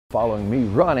Following me,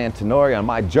 Ron Antonori, on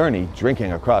my journey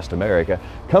drinking across America,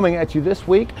 coming at you this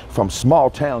week from small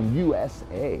town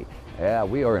USA. Yeah,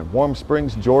 we are in Warm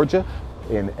Springs, Georgia,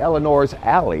 in Eleanor's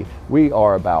Alley. We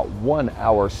are about 1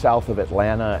 hour south of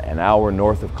Atlanta, an hour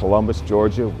north of Columbus,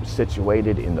 Georgia,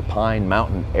 situated in the Pine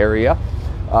Mountain area.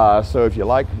 So if you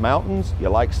like mountains, you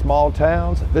like small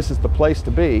towns, this is the place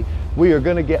to be. We are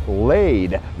going to get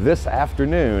laid this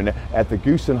afternoon at the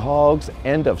Goose and Hogs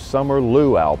end of summer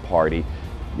luau party.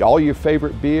 All your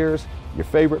favorite beers, your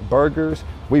favorite burgers.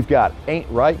 We've got Ain't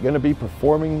Right going to be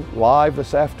performing live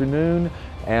this afternoon,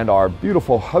 and our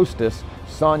beautiful hostess,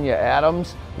 Sonia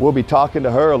Adams. We'll be talking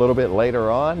to her a little bit later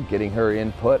on, getting her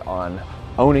input on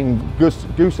owning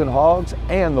Goose and Hogs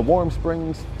and the Warm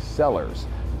Springs Cellars,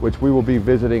 which we will be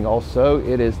visiting also.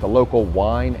 It is the local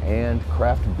wine and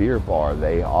craft beer bar.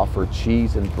 They offer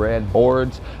cheese and bread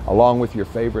boards along with your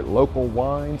favorite local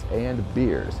wines and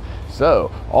beers.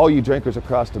 So all you drinkers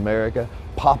across America,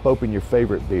 pop open your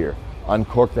favorite beer,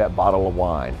 uncork that bottle of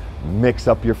wine, mix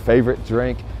up your favorite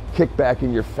drink, kick back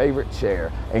in your favorite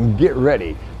chair, and get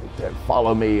ready to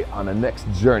follow me on the next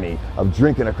journey of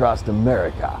drinking across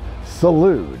America.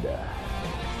 Salute.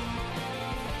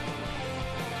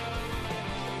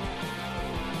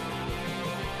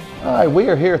 All right, we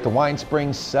are here at the Wine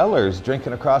Springs Cellars,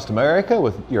 drinking across America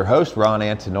with your host, Ron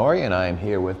Antonori, and I am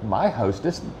here with my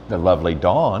hostess, the lovely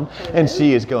Dawn, and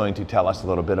she is going to tell us a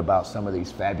little bit about some of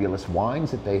these fabulous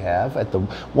wines that they have at the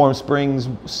Warm Springs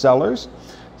Cellars.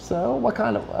 So what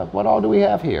all do we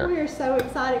have here? We are so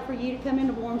excited for you to come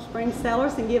into Warm Springs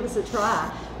Cellars and give us a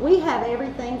try. We have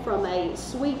everything from a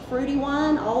sweet fruity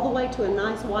wine all the way to a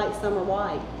nice white summer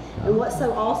white. And what's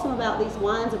so awesome about these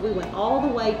wines is we went all the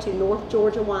way to North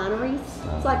Georgia wineries.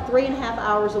 It's like 3.5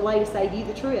 hours away to save you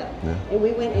the trip. Yeah. And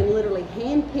we went and literally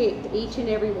hand-picked each and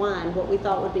every wine, what we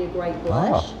thought would be a great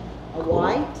blush, a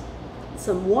white,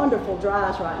 some wonderful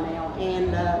dries right now,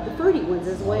 and the fruity ones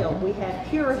as well. We have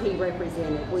Purity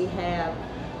represented. We have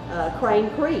Crane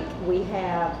Creek. We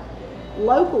have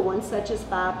local ones such as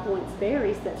 5 Points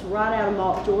Berries that's right out of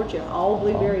Malt, Georgia, all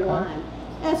blueberry wine,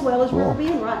 as well as River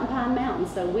Bend right in Pine Mountain.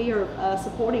 So we are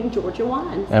supporting Georgia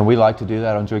wines. And we like to do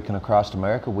that on Drinking Across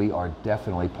America. We are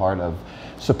definitely part of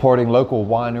supporting local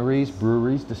wineries,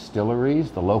 breweries, distilleries,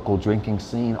 the local drinking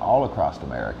scene all across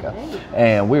America.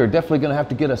 And we are definitely going to have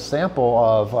to get a sample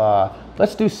of,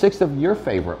 let's do 6 of your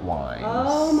favorite wines.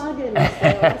 Oh my goodness,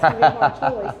 that's going to be a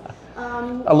hard choice.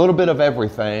 A little bit of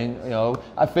everything, you know.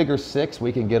 I figure 6,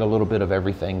 we can get a little bit of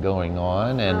everything going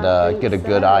on and get a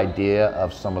good idea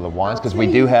of some of the wines, because we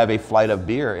do have a flight of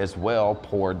beer as well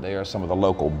poured there, some of the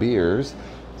local beers.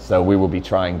 So we will be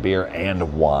trying beer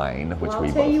and wine, which we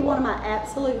both I'll tell you love. one of my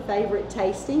absolute favorite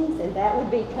tastings, and that would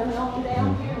be coming on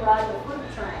down here riding the fruit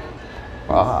train.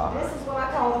 This is what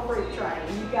I call a fruit train.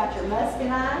 You've got your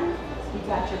muscadine, you've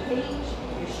got your peach,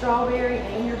 your strawberry,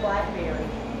 and your blackberry.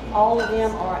 All of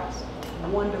them are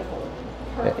wonderful,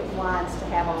 perfect wines to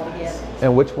have all together.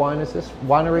 And which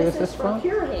winery is this from?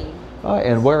 Purity.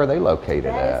 And where are they located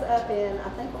at? That is up in, I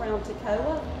think, around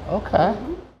Toccoa. Okay.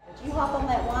 But you hop on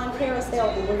that wine carousel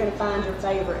and we're going to find your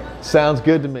favorite. Sounds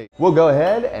good to me. We'll go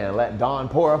ahead and let Dawn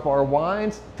pour up our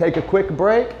wines, take a quick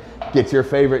break, get your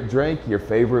favorite drink, your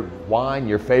favorite wine,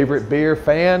 your favorite beer.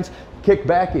 Fans, kick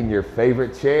back in your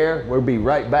favorite chair. We'll be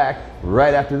right back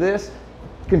right after this,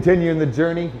 continuing the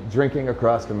journey drinking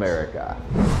across America.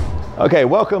 Okay,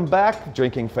 welcome back,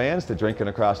 drinking fans, to Drinking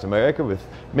Across America with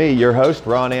me, your host,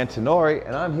 Ron Antonori,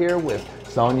 and I'm here with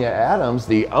Sonia Adams,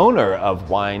 the owner of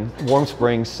Warm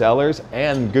Springs Cellars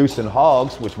and Goose and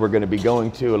Hogs, which we're going to be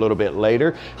going to a little bit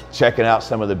later, checking out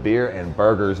some of the beer and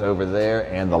burgers over there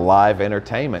and the live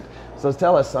entertainment. So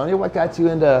tell us, Sonia, what got you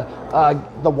into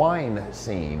the wine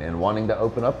scene and wanting to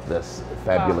open up this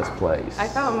fabulous place? I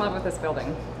fell in love with this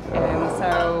building. And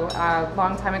so a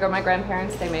long time ago, my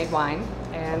grandparents, they made wine.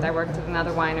 And I worked at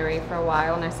another winery for a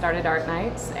while, and I started art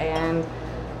nights. And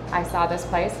I saw this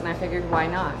place, and I figured, why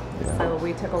not? Yeah. So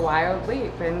we took a wild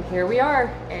leap, and here we are.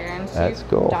 And that's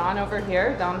cool. Dawn over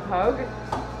here, Dawn Pogue,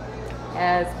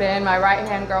 has been my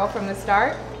right-hand girl from the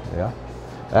start. Yeah.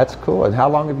 That's cool. And how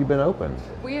long have you been open?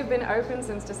 We have been open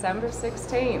since December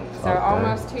 16th, so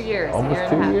almost 2 years. Almost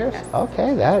 2 years? Yes.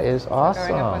 Okay, that is awesome.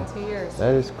 Going up on 2 years.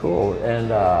 That is cool. And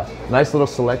nice little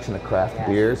selection of craft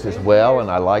beers as well.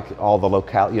 And I like all the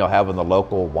having the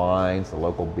local wines, the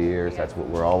local beers. That's what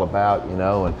we're all about, you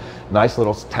know. And nice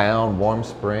little town, Warm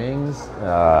Springs.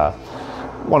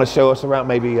 Want to show us around?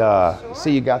 Maybe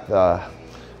see, you got the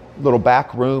little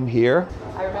back room here.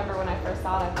 I remember when I first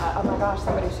saw it, I thought, oh my gosh,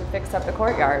 somebody should fix up the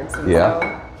courtyards. And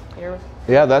so here.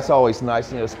 Yeah, that's always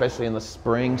nice, you know, especially in the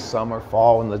spring, summer,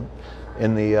 fall, when the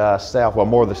in the south. Well,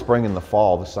 more the spring and the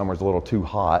fall. The summer's a little too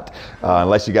hot,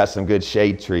 unless you got some good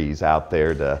shade trees out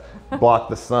there to block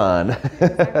the sun.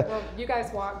 Well, you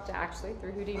guys walked actually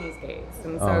through Houdini's gates,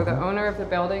 and so the owner of the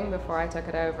building, before I took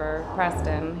it over,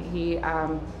 Preston, he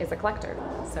is a collector.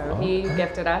 So he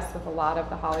gifted us with a lot of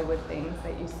the Hollywood things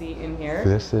that you see in here.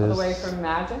 This is all the way from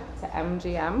Magic to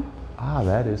MGM. Ah,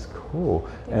 that is cool.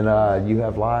 And you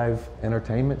have live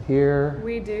entertainment here?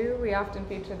 We do. We often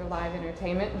feature the live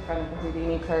entertainment in front of the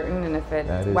Houdini curtain, and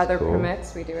if weather cool.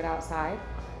 permits, we do it outside.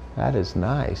 That is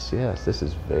nice. Yes, this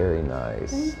is very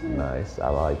nice. Nice. I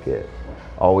like it.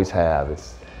 Always have.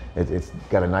 It's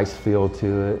got a nice feel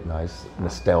to it. Nice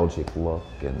nostalgic look.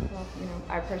 And well,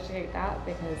 I appreciate that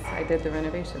because I did the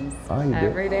renovations. Oh, you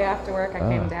Every did? day after work, I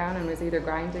came down and was either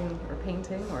grinding or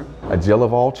painting or a Jill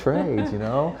of all trades, you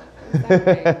know.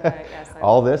 Exactly. Yes,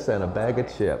 all this and a bag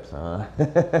of chips, huh?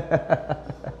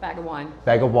 Bag of wine.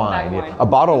 Bag of wine. Bag of Yeah. wine. A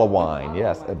bottle of wine.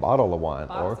 Yes, a bottle of wine.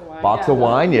 Box of wine, box yeah. of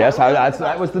wine. Yes,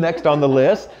 that was the next on the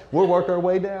list. We'll work our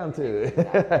way down to it.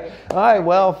 Exactly. All right,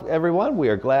 well, everyone, we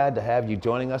are glad to have you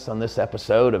joining us on this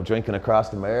episode of Drinking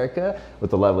Across America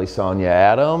with the lovely Sonia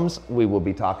Adams. We will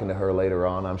be talking to her later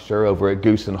on, I'm sure, over at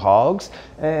Goose and Hogs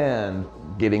and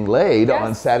getting laid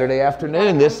on Saturday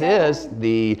afternoon. This is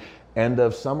the end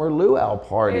of summer luau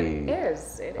party. It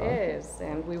is.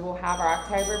 And we will have our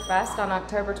Oktoberfest on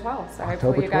October 12th. So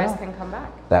hopefully you guys can come back.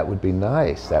 That would be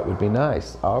nice. That would be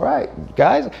nice. All right,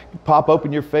 guys, pop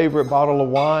open your favorite bottle of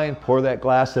wine, pour that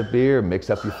glass of beer, mix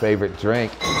up your favorite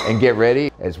drink, and get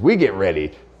ready as we get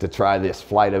ready to try this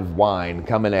flight of wine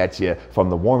coming at you from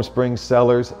the Warm Springs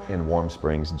Cellars in Warm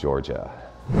Springs, Georgia.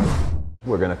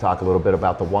 We're going to talk a little bit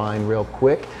about the wine real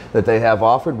quick that they have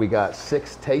offered. We got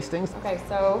 6 tastings. Okay,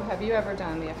 so have you ever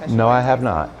done the official? No, wine I have tasting?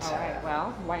 not. All right,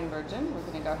 well, Wine Virgin, we're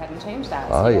going to go ahead and change that.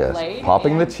 Oh, So yes.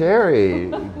 Popping the cherry.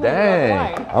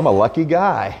 Dang. wine. I'm a lucky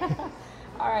guy.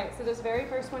 All right, so this very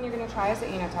first one you're going to try is the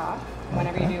Enotop.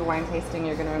 Whenever you do wine tasting,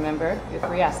 you're going to remember your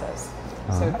 3 S's.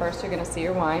 So first you're going to see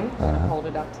your wine, you're going to hold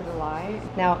it up to the light.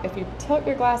 Now if you tilt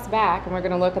your glass back, and we're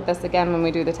going to look at this again when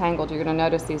we do the tangled, you're going to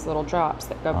notice these little drops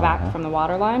that go back from the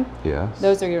water line. Yes.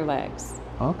 Those are your legs.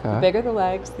 Okay. The bigger the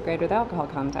legs, the greater the alcohol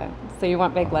content. So you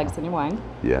want big legs in your wine.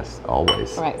 Yes,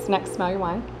 always. All right, so next smell your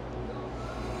wine.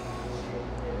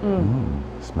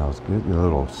 Smells good. A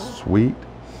little sweet,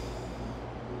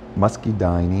 musky,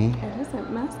 diney. It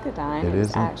isn't muscadine, It it's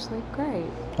isn't? actually great.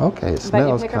 Okay, it But you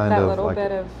smells pick up kind that of little like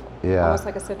bit of, almost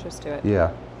like a citrus to it.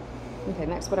 Yeah. Okay,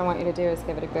 next what I want you to do is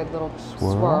give it a good little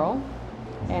swirl.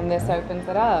 And this opens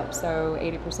it up, so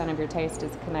 80% of your taste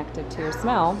is connected to your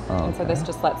smell. And so this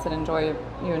just lets it enjoy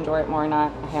it more,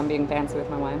 not hey, I'm being fancy with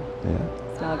my wine.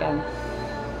 Yeah. Smell again.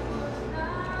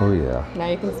 Oh yeah. Now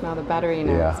you can smell the buttery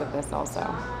notes of this also.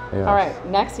 Yes. All right,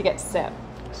 next you get to sip.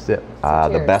 Sip. So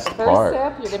The cheers. best First part.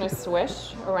 sip, you're going to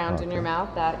swish around in your mouth.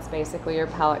 That's basically your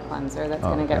palate cleanser. That's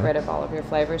going to get rid of all of your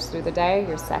flavors through the day.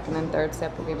 Your second and third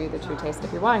sip will give you the true taste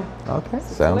of your wine. Okay,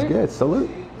 So sounds salute. good.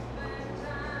 Salute.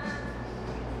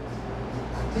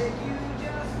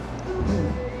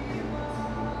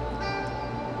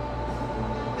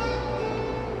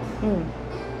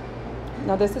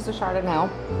 Now this is a Chardonnay,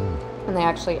 and they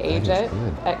actually age is it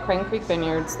good. at Crane Creek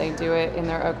Vineyards. They do it in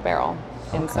their oak barrel,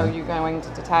 and so you're going to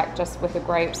detect just with the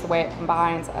grapes the way it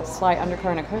combines a slight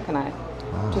undercurrent of coconut,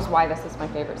 which is why this is my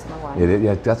favorite summer wine.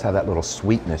 It does have that little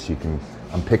sweetness.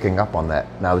 I'm picking up on that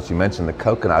now that you mentioned the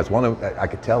coconut. I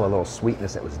could tell a little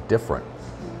sweetness that was different.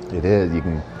 It is. You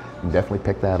can definitely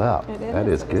pick that up. It That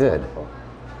is It good. wonderful.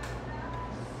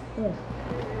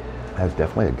 That's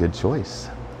definitely a good choice.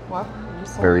 Well, you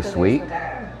said Very that it sweet. is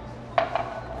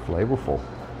Flavorful.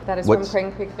 That is What's from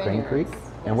Crane Creek Vineyards. Crane Creek?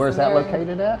 Yes, And where's that they're in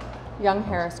located at? Young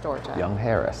Harris, Georgia. Young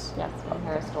Harris. Yes, Young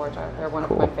Harris, Georgia. They're one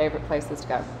Cool. of my favorite places to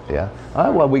go. Yeah. All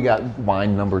right, well, we got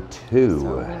wine number 2.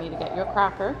 So we need to get you a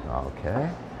cracker. Okay.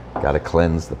 Got to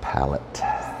cleanse the palate.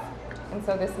 And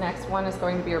so this next one is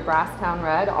going to be your Brasstown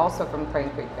Red, also from Crane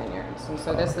Creek Vineyards. And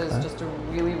so this is just a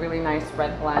really, really nice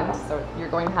red blend. So you're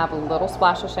going to have a little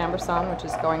splash of Chambourson, which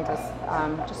is going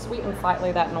to just sweeten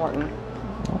slightly that Norton.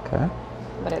 Okay.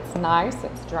 But it's nice,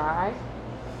 it's dry,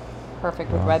 perfect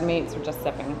with red meats or just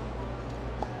sipping.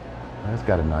 It's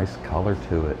got a nice color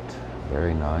to it.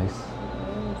 Very nice.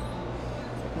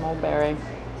 Mulberry.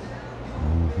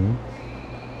 Mm-hmm.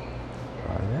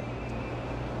 Try it.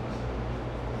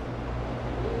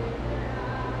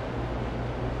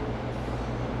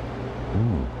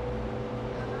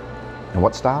 And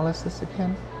what style is this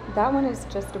again? That one is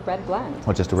just a red blend.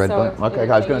 Oh, just a red So blend. if- Okay, if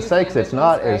I was they going to use say because it's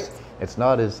indigenous not as grapes. it's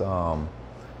not as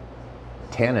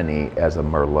tanniny as a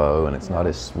Merlot, and it's not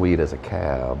as sweet as a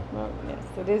Cab. Well, yes,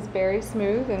 it is very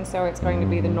smooth, and so it's going to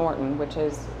be the Norton, which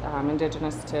is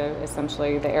indigenous to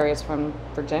essentially the areas from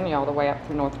Virginia all the way up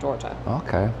through North Georgia.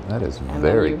 Okay, that is And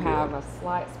very then you good. have a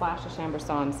slight splash of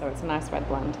Chambourson, so it's a nice red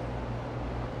blend.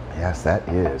 Yes, that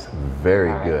is very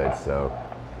All right. good. So,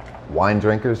 wine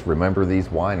drinkers, remember these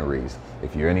wineries.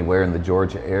 If you're anywhere in the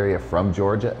Georgia area from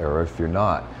Georgia, or if you're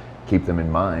not, keep them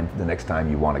in mind the next time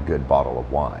you want a good bottle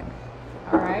of wine.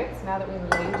 All right, so now that we've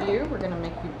laid you, we're going to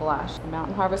make you blush. The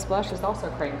Mountain Harvest Blush is also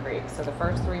Crane Creek, so the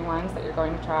first 3 wines that you're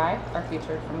going to try are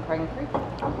featured from Crane Creek.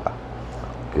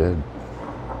 Good.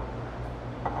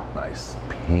 Nice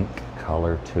pink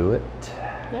color to it.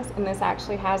 Yes, and this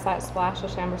actually has that splash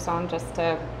of Chambourson just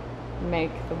to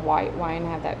make the white wine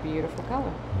have that beautiful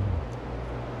color.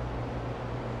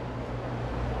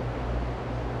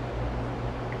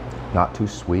 Not too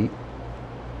sweet.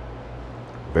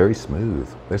 Very smooth.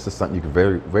 This is something you can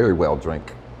very well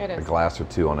drink It a is. glass or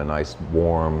two on a nice,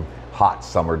 warm, hot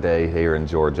summer day here in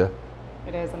Georgia.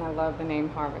 It is, and I love the name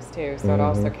Harvest too, so it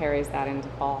also carries that into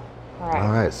fall. All right.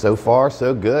 All right, so far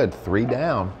so good. 3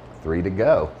 down, 3 to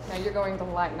go. Now you're going to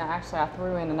like, now actually I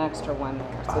threw in an extra one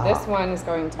there. So this one is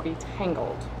going to be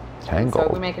Tangled. And so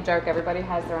Tangled. we make a joke, everybody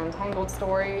has their own Tangled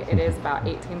story. It is about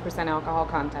 18% alcohol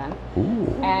content. Ooh.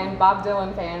 And Bob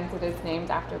Dylan fans, it is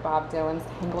named after Bob Dylan's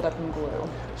Tangled Up in Blue.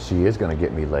 She is going to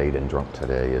get me laid and drunk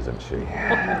today, isn't she?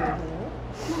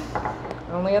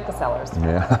 Only at the Cellars.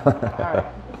 Yeah. All right.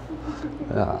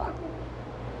 Ah.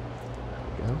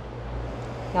 There we go.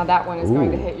 Now that one is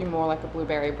going to Ooh. hit you more like a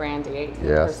blueberry brandy. 18%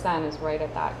 Yes. is right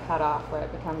at that cutoff where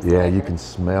it becomes Yeah, you lighter. can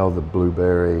smell the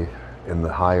blueberry and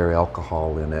the higher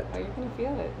alcohol in it. Oh, you can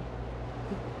feel it.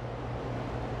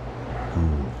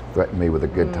 Threaten me with a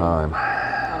good time.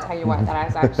 I'll tell you what, that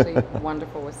is actually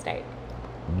wonderful with steak.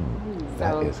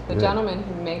 That So is the good. gentleman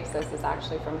who makes this is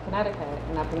actually from Connecticut,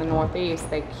 and up in the Northeast,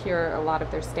 they cure a lot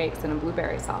of their steaks in a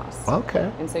blueberry sauce.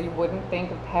 Okay. And so you wouldn't think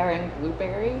of pairing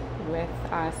blueberry with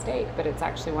steak, but it's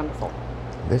actually wonderful.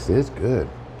 This is good.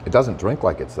 It doesn't drink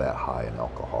like it's that high in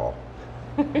alcohol.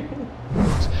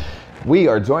 We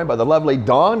are joined by the lovely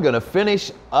Dawn, going to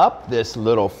finish up this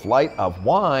little flight of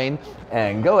wine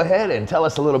and go ahead and tell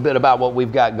us a little bit about what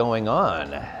we've got going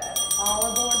on. All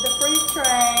aboard the fruit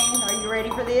train. Are you ready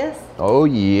for this? Oh,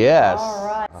 yes. All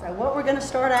right. So what we're going to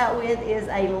start out with is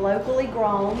a locally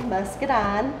grown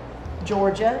muscadine.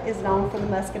 Georgia is known for the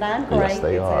muscadine grape. Yes,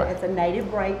 they are. It's a native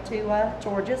grape to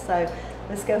Georgia. So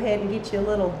let's go ahead and get you a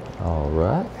little All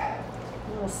right.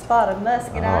 spot of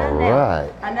muscadine. All Now,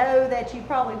 right. I know that you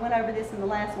probably went over this in the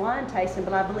last wine tasting,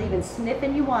 but I believe in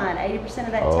sniffing your wine. 80%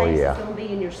 of that Oh, taste yeah. is going to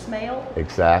be in your smell.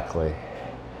 Exactly.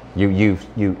 You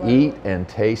eat and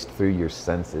taste through your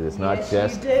senses. It's not Yes, you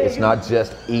just do. it's not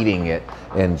just eating it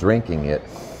and drinking it.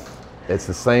 It's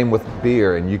the same with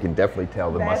beer, and you can definitely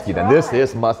tell the That's muscadine. This right.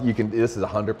 is This is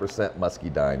 100%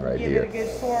 muscadine right Give here. it a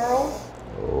good swirl.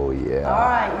 Oh yeah. All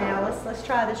right, now let's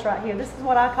try this right here. This is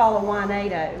what I call a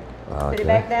wineado. Put Okay. it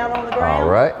back down on the ground. All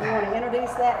right. You want to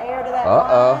introduce that air to that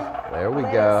Uh-oh. wine. There we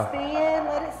let go. It spin,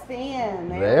 let it spin.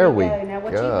 There we go. Now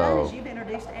what you've done go. is you've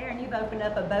introduced air and you've opened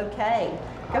up a bouquet.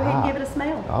 Go ahead and give it a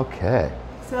smell. Okay.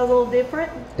 Smells a little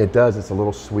different. It does. It's a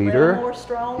little A sweeter. little more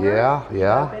stronger. Yeah,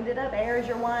 yeah. You've opened it up. Air is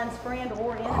your wine's friend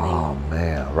or enemy. Oh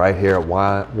man, right here at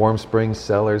Warm Springs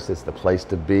Cellars, it's the place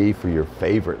to be for your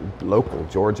favorite local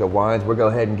Georgia wines. We'll go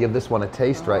ahead and give this one a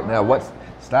taste right now. What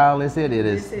style is it? It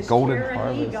This is is Golden Cherokee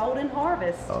Harvest. Golden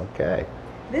Harvest. Okay.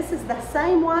 This is the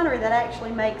same winery that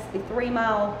actually makes the 3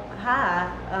 Mile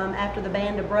High after the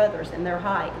Band of Brothers and their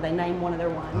hike. They named one of their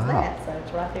wines Wow. that, so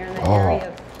it's right there in the Oh. area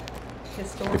of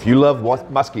historic. If you love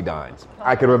muscadines,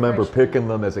 I can remember picking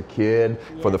them as a kid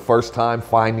for the first time,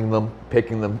 finding them,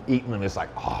 picking them, eating them. It's like,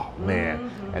 oh man,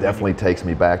 it definitely takes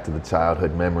me back to the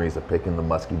childhood memories of picking the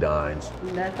muscadines.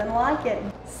 Nothing like it.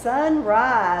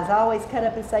 Sunrise. I always cut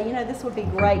up and say, you know, this would be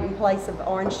great in place of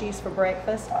orange juice for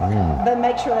breakfast. But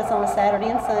make sure that's on a Saturday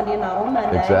and Sunday and not on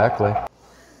Monday. Exactly.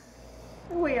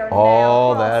 We are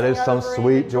Oh, now that is crossing some over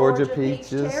sweet into Georgia Peach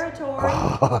peaches.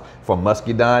 territory. From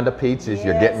muscadine to peaches,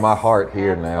 you're getting my Yes, heart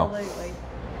here now. absolutely.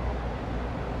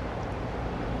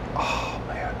 Oh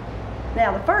man.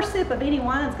 Now, the first sip of any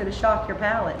wine is going to shock your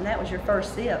palate, and that was your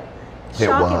first sip. It was.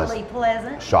 Shockingly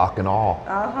pleasant. Shock and awe.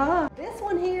 Uh-huh. This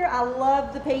one here, I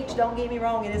love the peach, don't get me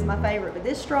wrong, it is my favorite. But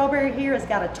this strawberry here has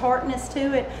got a tartness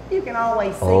to it. You can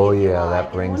always see Oh if you yeah, like. that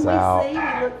And brings when we out, see,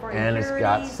 we look for and it's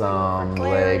got impurities, we look for some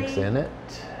clarity. legs in it.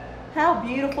 How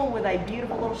beautiful with a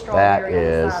beautiful little That strawberry on the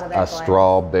is side of that a glass.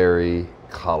 strawberry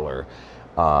color.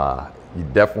 You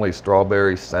definitely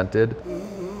strawberry scented.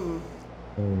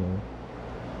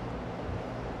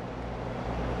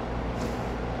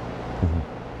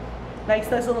 Makes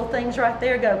those little things right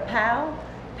there go pow,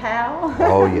 pow.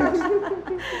 Oh, yes.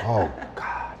 Oh,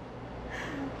 God.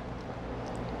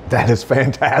 That is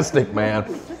fantastic,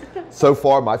 man. So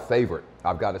far, my favorite,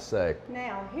 I've got to say.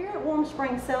 Now, here at Warm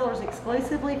Springs Cellars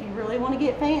exclusively, if you really want to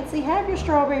get fancy, have your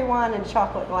strawberry wine in a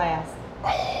chocolate glass.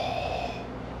 Oh,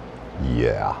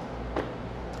 yeah.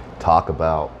 Talk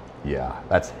about, yeah,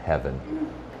 that's heaven.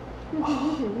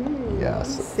 Oh,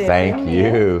 yes. Thank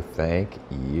you. Thank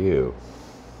you.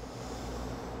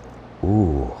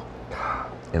 Ooh.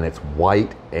 And it's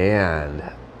white and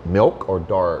milk or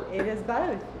dark? It is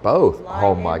both. Both? Light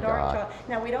Oh my and dark God. chocolate.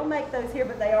 Now we don't make those here,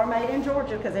 but they are made in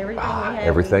Georgia because everything we have.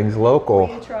 Everything's local.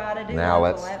 We try to do now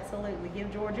local. let's Absolutely.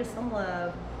 Give Georgia some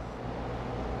love.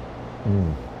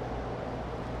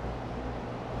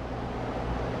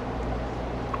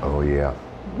 Oh yeah.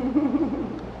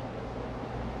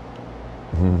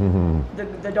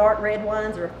 The dark red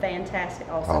wines are fantastic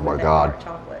also. Oh my with that God. dark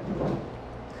chocolate.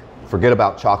 Forget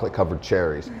about chocolate covered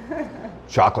cherries.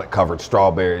 Chocolate covered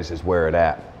strawberries is where it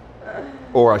at.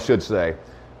 Or I should say,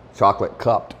 chocolate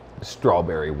cupped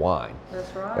strawberry wine. That's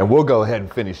right. And we'll go ahead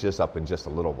and finish this up in just a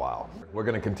little while. We're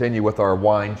going to continue with our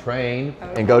wine train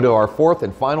and go to our fourth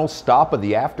and final stop of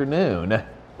the afternoon.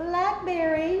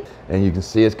 Blackberry. And you can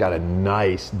see it's got a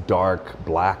nice dark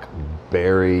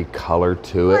blackberry color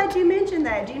to it. Glad you mentioned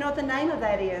that. Do you know what the name of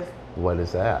that is? What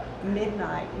is that?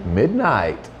 Midnight.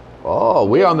 Midnight. Oh,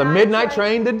 we're on the midnight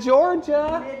train to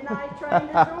Georgia. Midnight train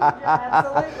to Georgia,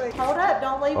 absolutely. Hold up,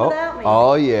 don't leave without me.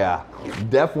 Oh yeah,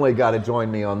 definitely got to join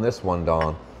me on this one,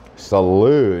 Dawn.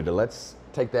 Salute. Let's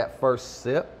take that first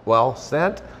sip. Well,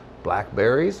 scent,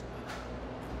 blackberries.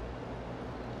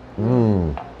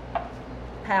 Pow,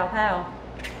 pow.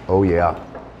 Oh yeah.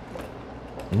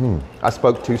 I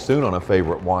spoke too soon on a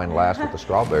favorite wine last with the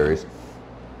strawberries.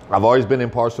 I've always been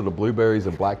impartial to blueberries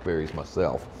and blackberries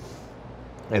myself.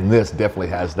 And this definitely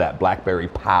has that blackberry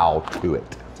pow to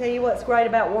it. Tell you what's great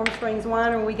about Warm Springs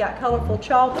Winery, we got colorful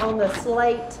chalk on the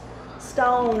slate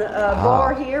stone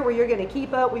bar here where you're going to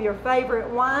keep up with your favorite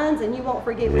wines and you won't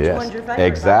forget which one's your favorite.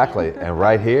 Exactly. And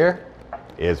right here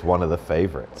is one of the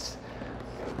favorites.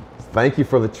 Thank you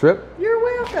for the trip. You're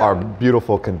welcome. Our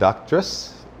beautiful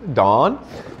conductress, Dawn.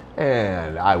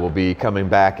 And I will be coming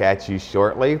back at you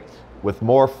shortly with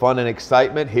more fun and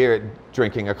excitement here at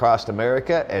Drinking Across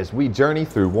America as we journey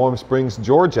through Warm Springs,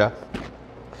 Georgia.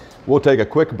 We'll take a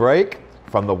quick break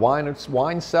from the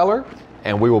wine cellar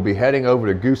and we will be heading over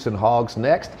to Goose and Hogs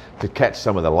next to catch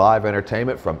some of the live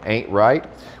entertainment from Ain't Right.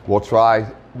 We'll try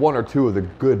one or two of the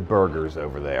good burgers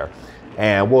over there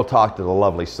and we'll talk to the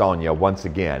lovely Sonia once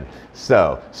again.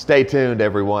 So stay tuned,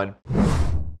 everyone.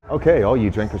 Okay, all you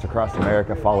drinkers across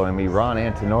America following me, Ron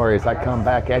Antonori, as I come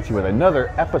back at you with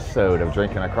another episode of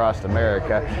Drinking Across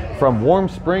America from Warm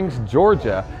Springs,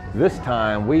 Georgia. This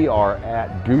time we are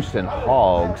at Goose and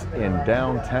Hogs in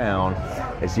downtown.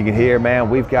 As you can hear, man,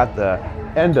 we've got the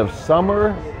end of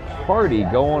summer party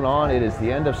going on. It is the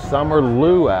end of summer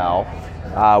luau.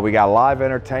 We got live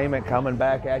entertainment coming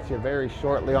back at you very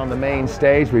shortly on the main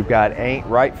stage. We've got Ain't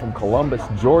Right from Columbus,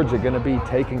 Georgia, going to be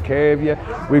taking care of you.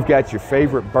 We've got your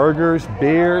favorite burgers,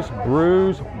 beers,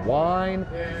 brews, wine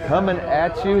coming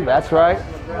at you. That's right.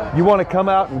 You want to come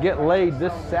out and get laid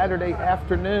this Saturday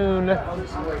afternoon.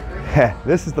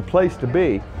 This is the place to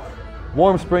be.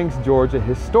 Warm Springs, Georgia,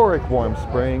 historic Warm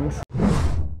Springs.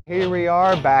 Here we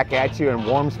are back at you in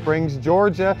Warm Springs,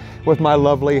 Georgia with my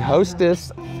lovely hostess.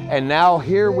 And now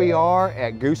here we are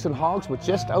at Goose and Hogs, which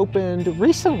just opened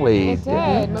recently. It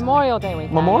did. Memorial Day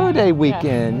weekend. Memorial Day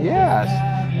weekend, yes.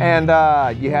 And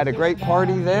you had a great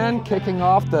party then, kicking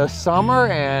off the summer,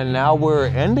 and now we're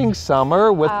ending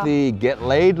summer with the Get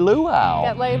Laid Luau.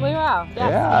 Get Laid Luau,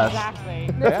 yes. Exactly.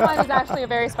 This one is actually a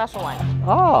very special one.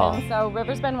 Oh. And so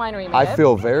River's Bend Winery made I it.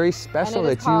 feel very special and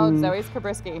it is called Zoe's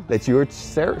Cabrisky. that you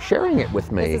are sharing it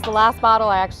with me. This is the last bottle.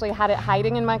 I actually had it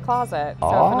hiding in my closet. So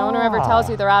if an owner ever tells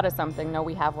you they're out of something, no,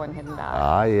 we have one hidden back.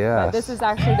 Ah, yes. But this is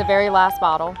actually the very last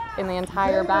bottle in the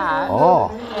entire batch. Oh.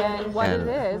 And what it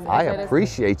is I it is-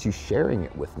 appreciate you sharing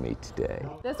it with me today.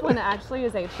 This one actually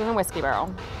is aged in a whiskey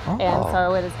barrel. Oh. And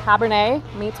so it is Cabernet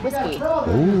meets whiskey.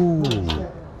 Ooh.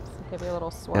 Give you a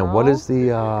little swirl. And what is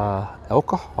the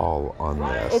alcohol on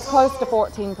this? It's close to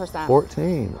 14%.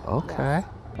 14, okay.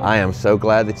 I am so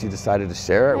glad that you decided to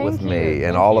share it with Thank me you.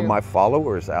 and Thank all of you. my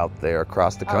followers out there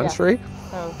across the country.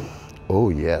 So, Oh,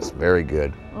 yes, very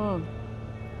good. now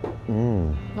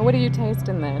what do you taste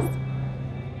in this?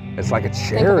 It's like a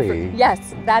Think of the cherry.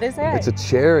 Yes, that is it. It's a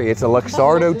cherry. It's a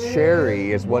Luxardo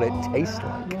cherry is what it tastes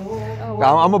like. Oh,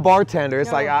 I'm a bartender.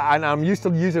 It's like I'm used to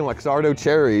using Luxardo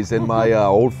cherries in my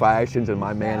old fashions and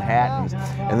my Manhattans,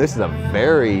 and this is a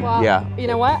very You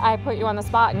know what? I put you on the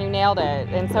spot and you nailed it.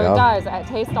 And so it does. It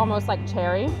tastes almost like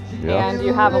cherry, and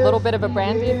you have a little bit of a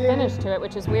brandy finish to it,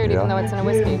 which is weird, even though it's in a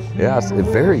whiskey. Yes, it's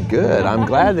very good. I'm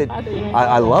glad that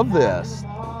I love this.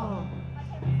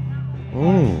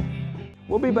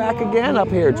 We'll be back again up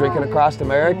here drinking across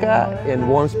America in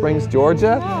Warm Springs,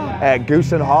 Georgia at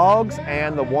Goose and Hogs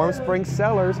and the Warm Springs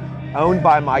Cellars, owned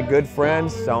by my good friend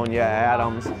Sonia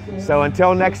Adams. So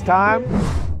until next time.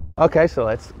 Okay, so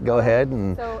let's go ahead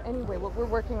and... So anyway, what we're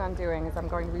working on doing is I'm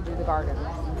going to redo the garden.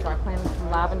 So I planted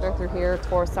some lavender through here,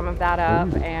 tore some of that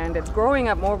up, and it's growing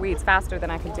up more weeds faster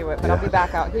than I can do it. But I'll be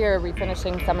back out here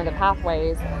refinishing some of the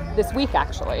pathways this week,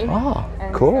 actually. Oh,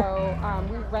 and cool. So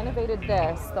we renovated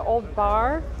this. The old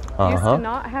bar used to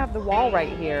not have the wall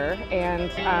right here, and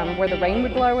where the rain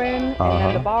would blow in, and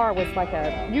then the bar was like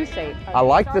a U-shape. I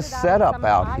like the setup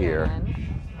out here.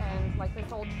 Like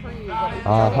this old tree where we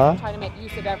trying to make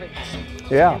use of everything.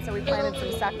 Yeah. And so we planted some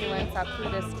succulents up through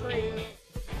this tree.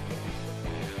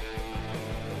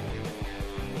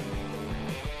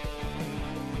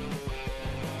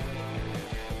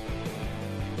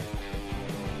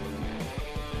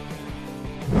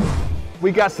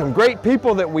 We got some great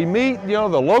people that we meet, you know,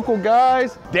 the local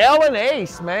guys. Dell and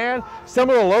Ace, man. Some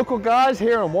of the local guys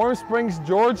here in Warm Springs,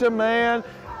 Georgia, man.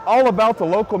 All about the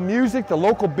local music, the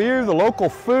local beer, the local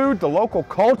food, the local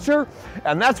culture.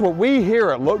 And that's what we here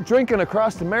at Drinking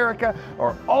Across America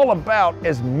are all about,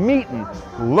 is meeting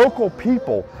local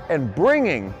people and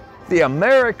bringing the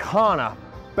Americana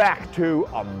back to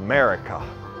America.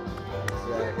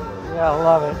 Yeah, I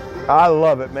love it. I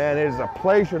love it, man. It is a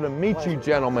pleasure to meet you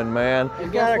gentlemen, man. You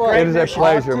got a great It is a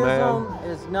pleasure, man. Autism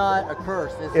is not a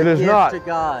curse. It's It a is gift not. to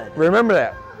God. Remember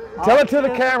that. Tell it to the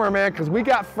camera, man, because we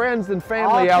got friends and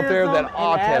family out there that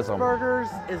autism. Asperger's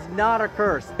is not a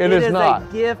curse. It is not. A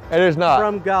gift It is not.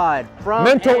 from God. From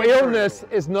Mental any illness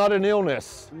is not an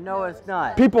illness. No, it's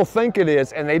not. People think it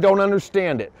is, and they don't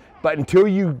understand it. But until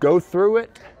you go through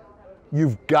it,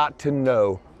 you've got to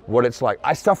know what it's like.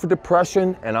 I suffer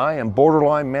depression, and I am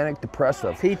borderline manic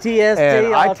depressive. PTSD,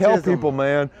 and I autism. tell people,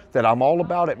 man, that I'm all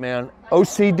about it, man.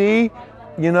 OCD,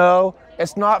 you know,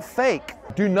 it's not fake.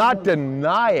 Do not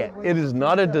deny it. It is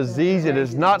not a disease. It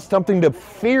is not something to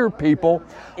fear, people.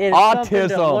 It is something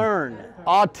to learn.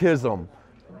 Autism,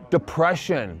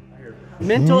 depression,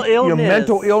 mental illness. Your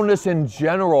mental illness in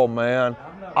general, man.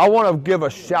 I want to give a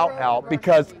shout out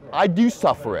because I do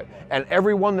suffer it. And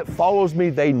everyone that follows me,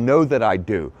 they know that I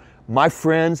do. My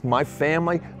friends, my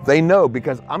family, they know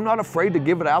because I'm not afraid to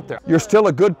give it out there. You're still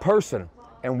a good person.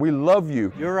 And we love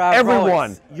you. You're our everyone.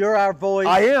 Voice. You're our voice.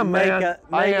 I am, man.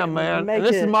 I am, man. And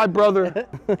this is my brother,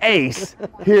 Ace,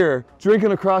 here,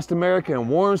 drinking across America in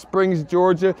Warm Springs,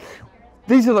 Georgia.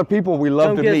 These are the people we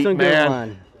love to meet, man. Good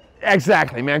wine.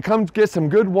 Exactly, man. Come get some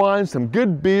good wine, some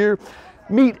good beer.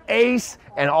 Meet Ace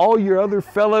and all your other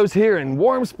fellows here in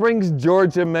Warm Springs,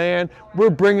 Georgia, man.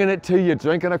 We're bringing it to you,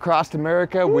 Drinking Across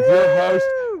America with your host,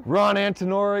 Ron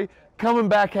Antonori, coming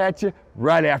back at you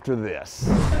right after this.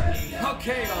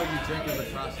 Okay, all you drinkers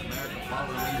across America,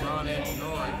 follow me, Ron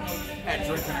Antonori, at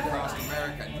Drinking Across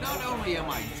America. Not only am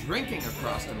I drinking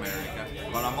across America,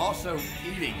 but I'm also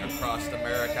eating across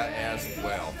America as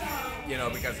well. You know,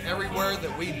 because everywhere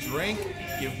that we drink,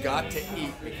 you've got to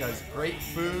eat, because great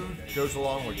food goes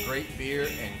along with great beer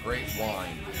and great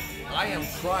wine. I am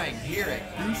trying here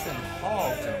at Goose and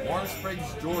Hogs in Warm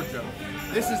Springs, Georgia.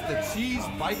 This is the Cheese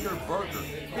Biker Burger.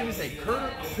 It is a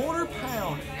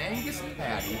quarter-pound Angus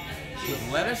patty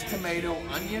with lettuce, tomato,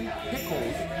 onion,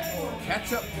 pickles,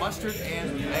 ketchup, mustard,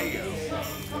 and mayo.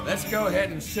 Let's go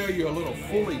ahead and show you a little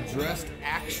fully dressed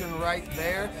action right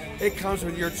there. It comes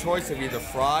with your choice of either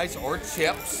fries or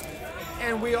chips.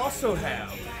 And we also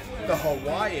have the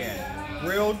Hawaiian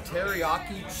grilled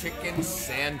teriyaki chicken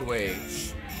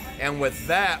sandwich. And with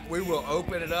that, we will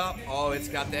open it up. Oh, it's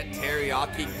got that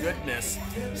teriyaki goodness.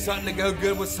 Something to go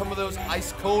good with some of those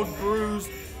ice cold brews.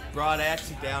 Brought at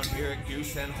you down here at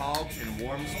Goose and Hogs in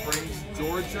Warm Springs,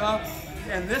 Georgia.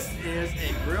 And this is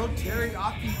a grilled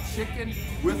teriyaki chicken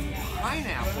with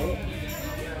pineapple,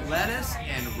 lettuce,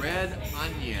 and red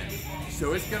onion.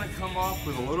 So it's gonna come off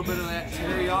with a little bit of that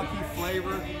teriyaki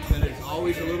flavor that is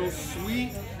always a little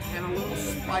sweet and a little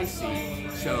spicy.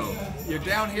 So you're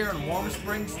down here in Warm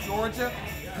Springs, Georgia,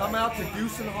 come out to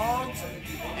Goose and Hogs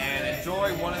and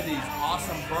enjoy one of these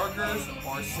awesome burgers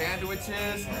or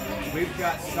sandwiches. We've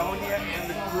got Sonia and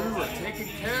the crew are taking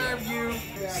care of you.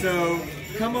 So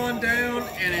come on down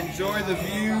and enjoy the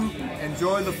view,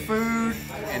 enjoy the food,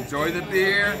 enjoy the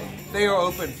beer. They are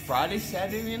open Friday,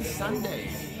 Saturday, and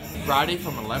Sundays. Friday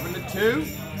from 11 to 2.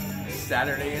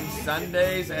 Saturday and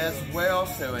Sundays as well,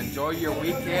 so enjoy your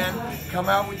weekend. Come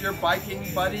out with your biking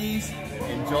buddies,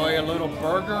 enjoy a little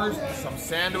burgers, some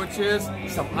sandwiches,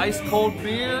 some ice cold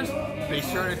beers. Be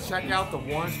sure to check out the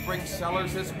Warm Springs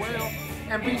Cellars as well,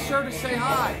 and be sure to say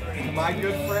hi to my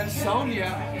good friend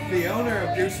Sonia, the owner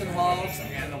of Goose and Hogs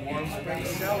and the Warm Springs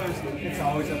Cellars. It's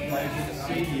always a pleasure to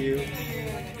see you.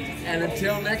 And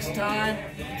until next time,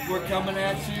 we're coming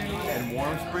at you in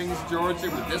Warm Springs, Georgia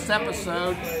with this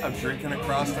episode of Drinking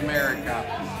Across America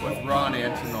with Ron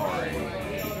Antonori.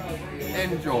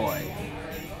 Enjoy.